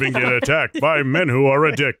 Women get attacked by men who are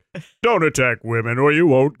a dick. Don't attack women or you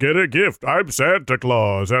won't get a gift. I'm Santa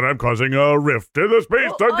Claus and I'm causing a rift in the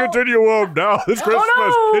space-time continuum. Now this Christmas,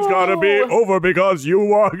 it's gotta be over because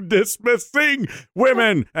you are dismissing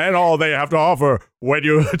women and all they have to offer when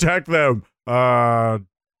you attack them.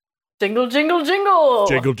 Jingle, jingle, jingle.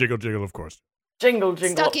 Jingle, jingle, jingle, of course. Jingle,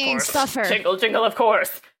 jingle, Stocking of course. stuffer. Jingle, jingle, of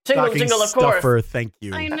course. Jingle, Stocking jingle, of course. stuffer, thank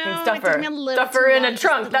you. I know. Stuffer. It took me a little Stuffer too in a long,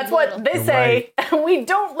 trunk. just That's little. what they say. We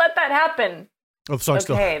don't let that happen. Oh, the song's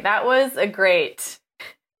Okay, that was a great.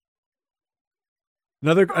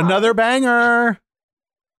 Another banger.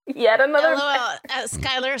 Yet another. LOL.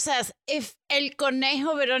 Skylar says, if El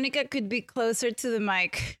Conejo Veronica could be closer to the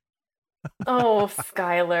mic. Oh,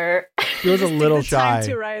 Skylar. She was a little Took the time shy.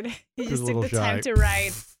 to write. He She was just a took little the time shy. to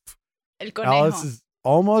write El Conejo. Alice is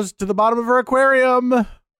almost to the bottom of her aquarium.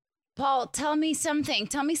 Paul, tell me something.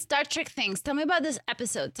 Tell me Star Trek things. Tell me about this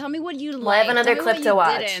episode. Tell me what you Well, I have liked. another Tell me clip what to you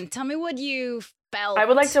watch. Didn't. Tell me what you felt. I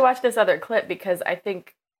would like to watch this other clip because I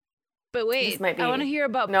think. But wait, this might be... I want to hear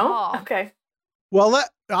about No? Paul. Okay. Well,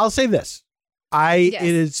 I'll say this. Yes.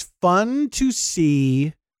 It is fun to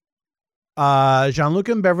see Jean-Luc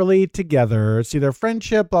and Beverly together, see their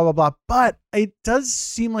friendship, blah, blah, blah. But it does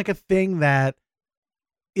seem like a thing that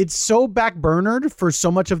it's so backburnered for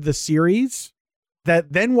so much of the series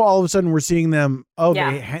that then all of a sudden we're seeing them,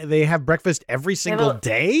 they have breakfast every single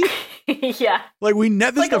day? Yeah. Like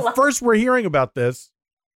this is the first we're hearing about this.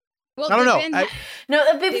 Well, I don't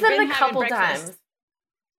know. They've said it a couple times.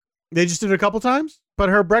 They just did it a couple times? But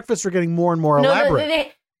her breakfasts are getting more and more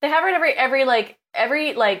elaborate. They have it every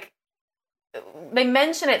they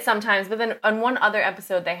mention it sometimes, but then on one other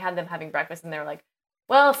episode they had them having breakfast and they were like,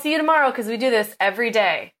 well, see you tomorrow because we do this every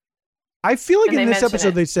day. I feel like And in they this mention episode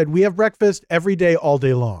it. they said we have breakfast every day, all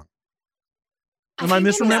day long. Am I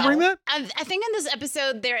misremembering that? I think in this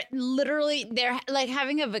episode they're like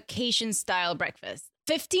having a vacation style breakfast.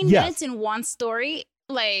 15 minutes in one story.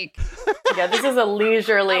 Like, yeah, this is a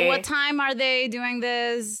leisurely. At what time are they doing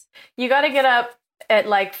this? You got to get up at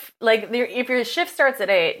like if your shift starts at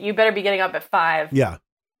 8, you better be getting up at 5. Yeah.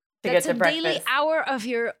 That's get to a daily breakfast. hour of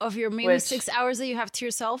your maybe Which- 6 hours that you have to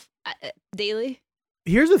yourself daily.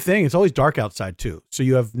 Here's the thing. It's always dark outside too. So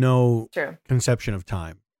you have no True. conception of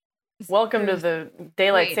time. Welcome to the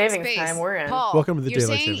daylight Wait, savings space. time we're in. Paul, Welcome to the you're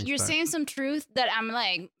daylight saying, savings You're time. saying some truth that I'm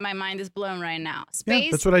like, my mind is blown right now. Yeah, Space.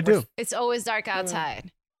 that's what I do. It's always dark outside.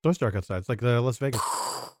 It's always dark outside. It's like Las Vegas.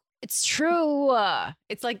 It's true.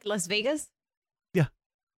 It's like Las Vegas.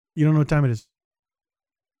 You don't know what time it is.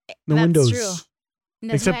 No That's windows. true. And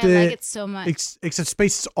that's Except why I like the- it so much. Except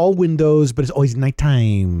space is all windows, but it's always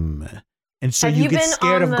nighttime. And so Have you you get been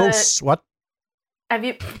scared on of the- ghosts. What? Have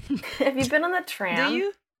you been on the tram? Do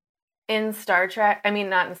you? In Star Trek? I mean,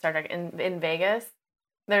 not in Star Trek. In Vegas,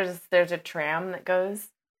 there's a tram that goes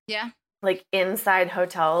Yeah. like inside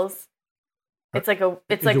hotels. It's like a.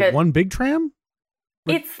 It's Is like it a. one big tram?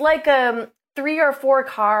 It's like a 3 or 4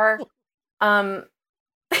 car.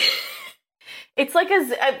 It's like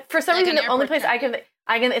for some Like reason an the only airport place I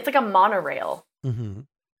can. It's like a monorail Mm-hmm.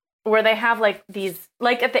 where they have like these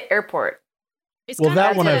like at the airport. It's Well, kinda that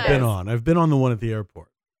like one a- I've been on. I've been on the one at the airport.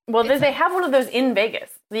 Well, they have one of those in Vegas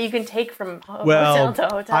that you can take from Well, hotel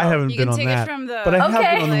to hotel. I haven't You been can on take that. it from the. But I have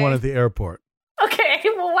been on the Okay. one at the airport. Okay,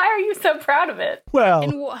 well, why are you so proud of it? Well,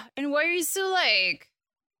 And why are you so like?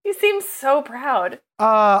 You seem so proud.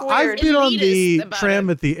 I've Weird. been on the Elitist about tram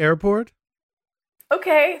it. at the airport.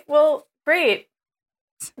 Okay, well, great.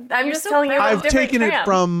 I'm You're just so telling you. proud. about I've different taken it trams.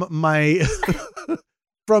 from my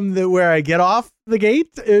from the where I get off the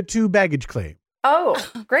gate to baggage claim. Oh,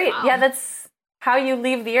 great. Wow. Yeah, that's how you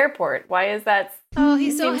leave the airport. Why is that? Oh,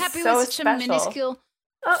 he's so Seems happy so with such a special. minuscule.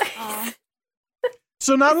 Oh, Aw.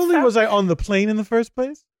 So not only was I on the plane in the first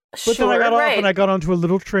place, but then I got off right. and I got onto a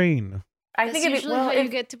little train. I That's think it'd be usually well, how you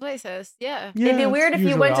it'd get to places. Yeah. Yeah, be weird if you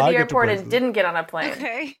usually went to I the get airport and places. didn't get on a plane.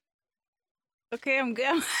 Okay. Okay, I'm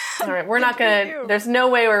good. All right, we're not Good for gonna. you. There's no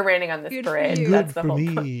way we're raining on this Good for parade. you. Good That's the for whole.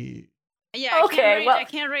 me. Yeah. Okay, well- I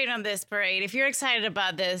can't rate on this parade. If you're excited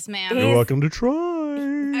about this, man, You're welcome to try.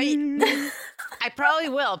 I probably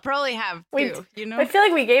will. Probably have We- too. You know. I feel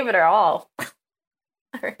like we gave it our all.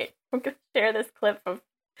 All right, I'm gonna share this clip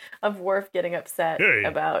of Worf getting upset Hey.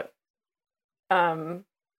 about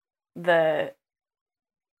the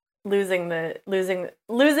losing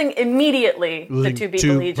immediately Losing the 2 two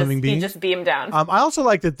people he living beings? just beamed down. I also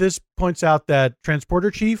like that this points out that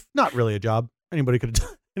transporter chief, not really a job. Anybody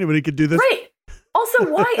could do this. Right.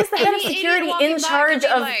 Also, why is the head of Any idiot security walking in by charge could be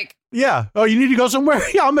of? like, Yeah. Oh, you need to go somewhere?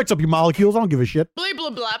 Yeah, I'll mix up your molecules. I don't give a shit. blah blah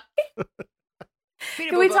blah.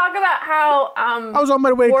 Can we talk about how I was on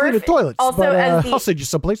my way to clean the Worf toilets, also but as the- I'll send you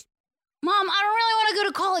someplace. Mom, I don't really want to go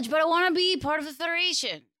to college, but I want to be part of the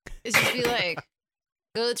Federation. It's just be like,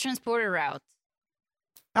 go the transporter route.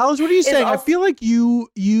 Alice, what are you saying? I feel like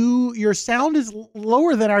your sound is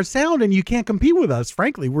lower than our sound, and you can't compete with us.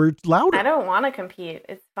 Frankly, we're louder. I don't want to compete.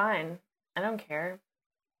 It's fine. I don't care.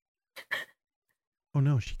 Oh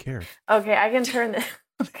no, she cares. Okay, I can turn this.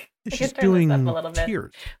 She's doing this up a little bit.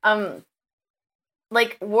 tears.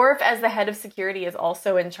 Like Worf as the head of security is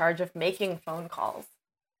also in charge of making phone calls.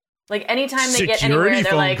 Like anytime they get anywhere,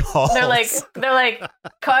 they're like, open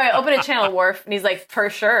a channel, Worf, and he's like, for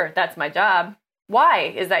sure, that's my job.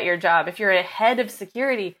 Why is that your job? If you're a head of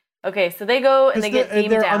security, okay, so they go and they get beamed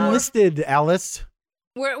they're down. Unlisted, Alice.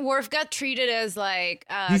 Worf got treated as like,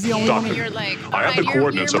 he's the only Doctor, you're like, I have the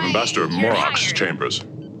coordinates of Ambassador Morak's chambers.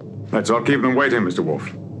 Let's all keep them waiting, Mr. Wolf.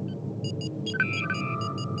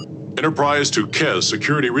 Enterprise to Kez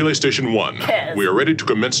Security Relay Station 1. Kez. We are ready to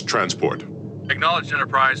commence transport. Acknowledged,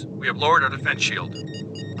 Enterprise. We have lowered our defense shield.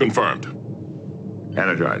 Confirmed.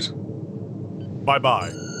 Energize.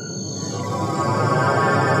 Bye-bye.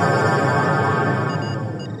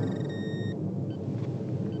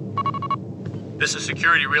 This is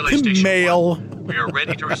Security Relay Station Mail. 1. We are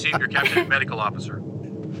ready to receive your Captain Medical Officer.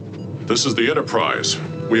 This is the Enterprise.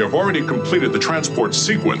 We have already completed the transport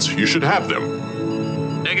sequence. You should have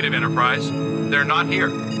them. Negative, Enterprise. They're not here.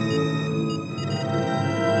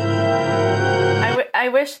 I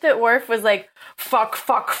wish that Worf was like, fuck,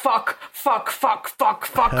 fuck, fuck, fuck, fuck, fuck,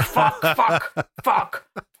 fuck, fuck, fuck, fuck,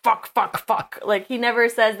 fuck, fuck, fuck. Like, he never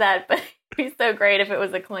says that, but it'd be so great if it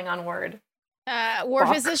was a Klingon word.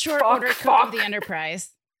 Worf is a short order cook of the Enterprise.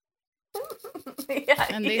 Yeah,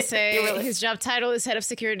 and they say his job title is head of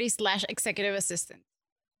security / executive assistant.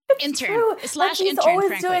 Intern / intern,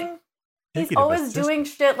 frankly. He's always doing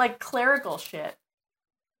shit like clerical shit.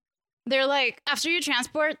 They're like, after you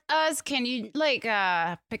transport us, can you like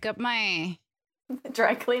pick up my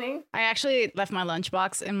dry cleaning? I actually left my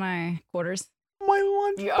lunchbox in my quarters.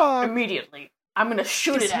 My lunchbox. Yeah, immediately. I'm gonna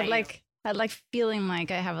shoot it at you. I like feeling like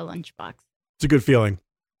I have a lunchbox. It's a good feeling.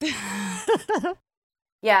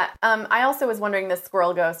 Yeah, I also was wondering, this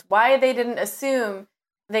squirrel ghost, why they didn't assume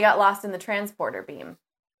they got lost in the transporter beam.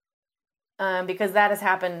 Because that has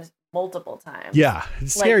happened multiple times. Yeah,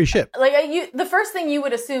 it's scary shit. Like the first thing you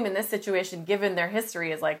would assume in this situation, given their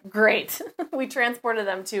history, is like, great, we transported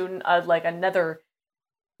them to like another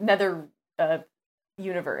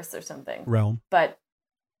universe or something. Realm. But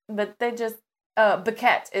they just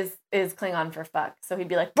Beckett is Klingon for fuck, so he'd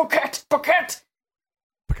be like, Beckett.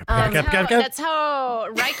 That's how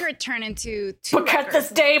Riker turned into Beckett this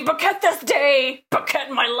day, Beckett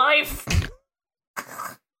my life.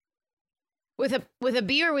 With a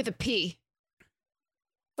B or with a P?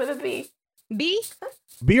 With a B. B?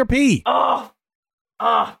 B or P? Oh,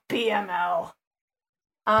 BML.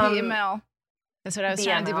 PML. That's what I was BML.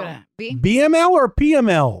 trying to do. But B? BML or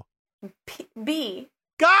PML? B.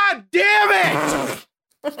 God damn it!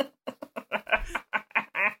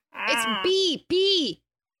 It's B.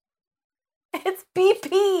 It's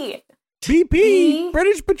BP. BP?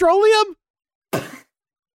 British Petroleum?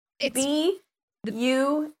 It's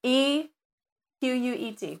B-U-E-Q-U-E-T.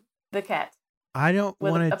 Beckett. I don't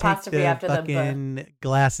want to take the fucking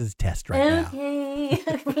glasses test right now.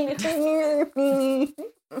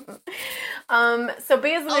 So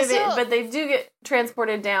basically, they do get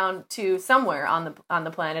transported down to somewhere on the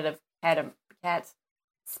planet of Pret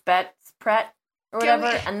or whatever,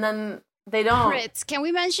 and then they don't. Pritz. Can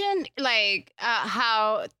we mention like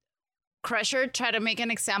how Crusher tried to make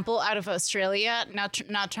an example out of Australia,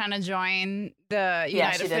 not trying to join the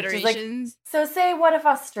United Federations? Like, so say, what if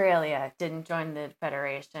Australia didn't join the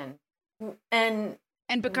Federation? And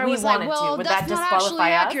Picard was like, well, would that's that not actually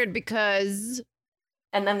disqualify us? Accurate because...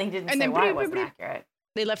 And then they didn't say why it wasn't accurate.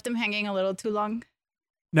 They left him hanging a little too long.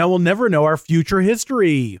 Now we'll never know our future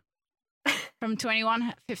history. From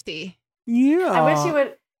 2150. Yeah. I wish he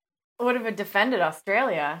would have defended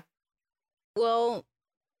Australia. Well...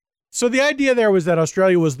 So the idea there was that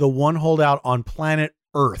Australia was the one holdout on planet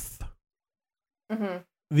Earth. Mm-hmm.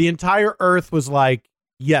 The entire Earth was like,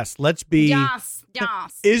 yes, let's be yes.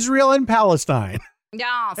 Israel and Palestine.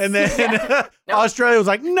 Yes. And then Australia was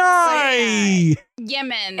like, no.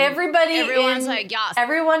 Yemen. Everyone's like, yes.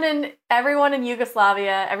 Everyone in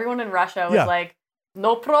Yugoslavia, everyone in Russia was like,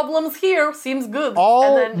 no problems here. Seems good.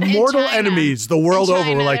 All and then, mortal enemies the world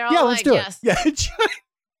over were like, yeah, let's do it. Yeah,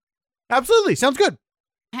 absolutely. Sounds good.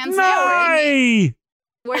 Hence where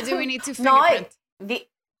do we need to fingerprint? The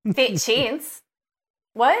chance.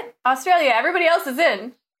 What? Australia, everybody else is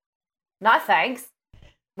in. No thanks.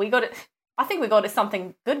 I think we got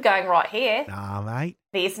something good going right here. Nah, mate.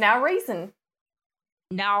 There's no reason.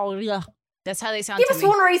 No, yeah. That's how they sound Give to us me.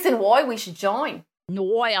 one reason why we should join.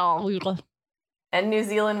 No, yeah. And New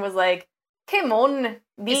Zealand was like, come on,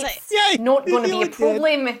 that's like, not going to be a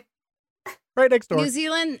problem. Right next door. New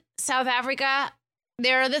Zealand, South Africa,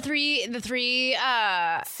 there are the three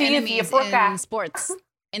enemies in sports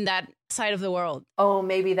in that side of the world. Oh,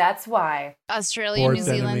 maybe that's why. Australia, Sports New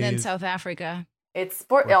Zealand, and enemies. South Africa. It's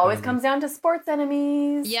sport. It always comes down to sports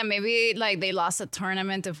enemies. Yeah, maybe like they lost a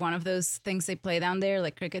tournament of one of those things they play down there,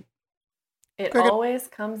 like cricket. It always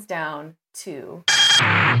comes down to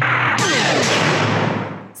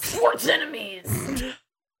sports enemies.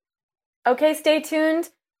 Okay, stay tuned.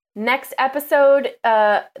 Next episode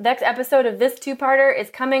of this two-parter is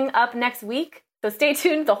coming up next week. So stay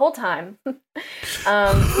tuned the whole time. Featuring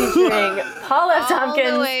Paul F.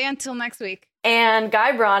 Tompkins. All the way until next week. And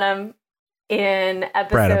Guy Branum in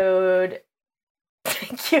episode...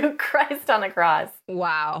 Thank you, Christ on a Cross.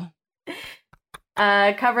 Wow.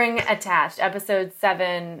 Covering Attached, episode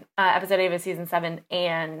 8 of season 7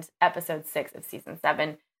 and episode 6 of season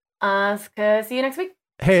 7. See you next week.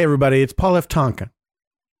 Hey, everybody. It's Paul F. Tonkin.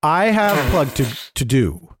 I have a plug to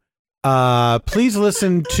do. Please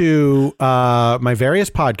listen to my various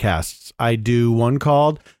podcasts. I do one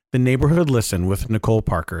called The Neighborhood Listen with Nicole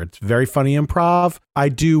Parker. It's very funny improv. I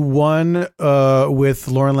do one with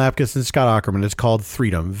Lauren Lapkus and Scott Ackerman. It's called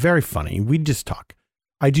Freedom. Very funny. We just talk.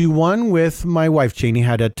 I do one with my wife, Janie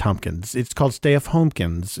Haddad Tompkins. It's called Stay F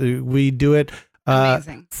Homekins. We do it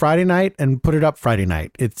Friday night and put it up Friday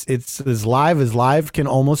night. It's as live can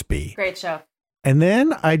almost be. Great show. And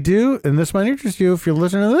then I do, and this might interest you if you're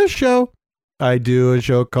listening to this show, I do a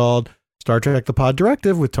show called Star Trek The Pod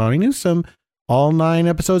Directive with Tawny Newsome. All 9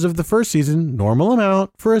 episodes of the first season, normal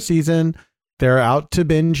amount for a season. They're out to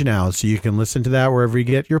binge now, so you can listen to that wherever you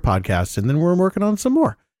get your podcasts. And then we're working on some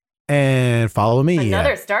more. And follow me.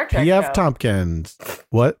 Another Star Trek PF show. Tompkins.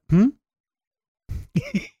 What?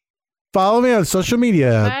 Follow me on social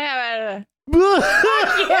media. Yeah.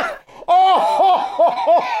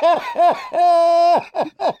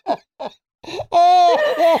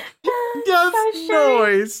 Just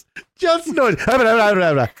noise. Just noise.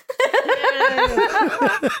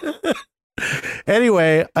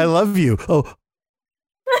 Anyway, I love you. Oh.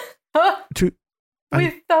 I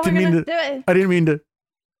didn't mean to.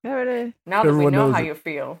 Now that we know how you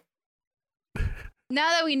feel. Now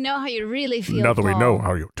that we know how you really feel. Now that we Paul. know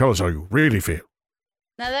how you tell us how you really feel.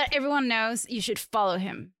 Now that everyone knows, you should follow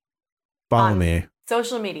him. Follow me.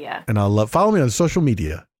 Social media. And follow me on social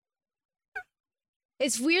media.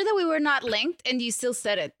 It's weird that we were not linked and you still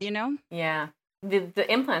said it, you know? Yeah.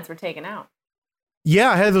 The implants were taken out. Yeah,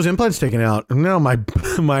 I had those implants taken out. Now my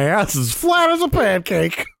ass is flat as a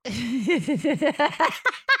pancake.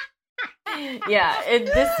 Yeah,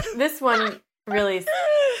 this one really,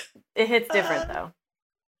 it hits different though.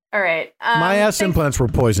 All right. My ass implants were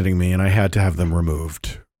poisoning me and I had to have them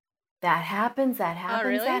removed. That happens. Oh,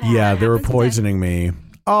 really? That Yeah, they were poisoning me.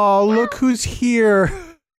 Oh, look who's here.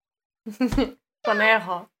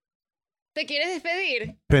 Conejo. ¿Te quieres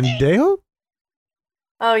despedir? Pendejo?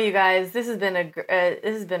 Oh, you guys, this has been a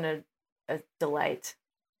delight.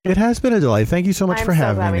 It has been a delight. Thank you so much I'm for so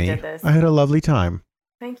having glad we me. did this. I had a lovely time.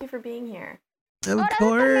 Thank you for being here. Of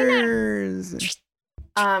course.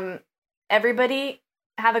 Everybody,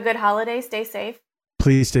 have a good holiday. Stay safe.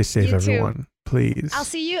 Please stay safe, You too. everyone. Please. I'll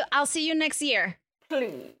see you next year.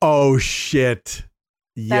 Please. Oh shit.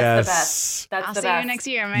 That's Yes. the best. That's I'll the see best. you next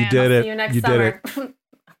year, man. You did it. See you next You summer. did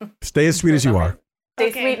it. Stay as sweet as you are. Stay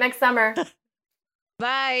Okay. sweet next summer.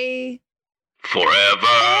 Bye.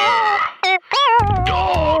 Forever.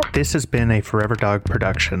 Dog. This has been a Forever Dog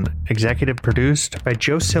production, executive produced by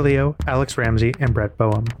Joe Cilio, Alex Ramsey, and Brett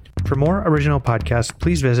Boehm. For more original podcasts,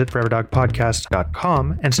 please visit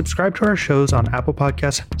foreverdogpodcast.com and subscribe to our shows on Apple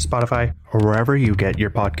Podcasts, Spotify, or wherever you get your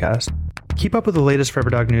podcasts. Keep up with the latest Forever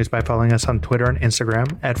Dog news by following us on Twitter and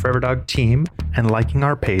Instagram at Forever Dog Team and liking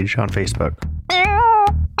our page on Facebook.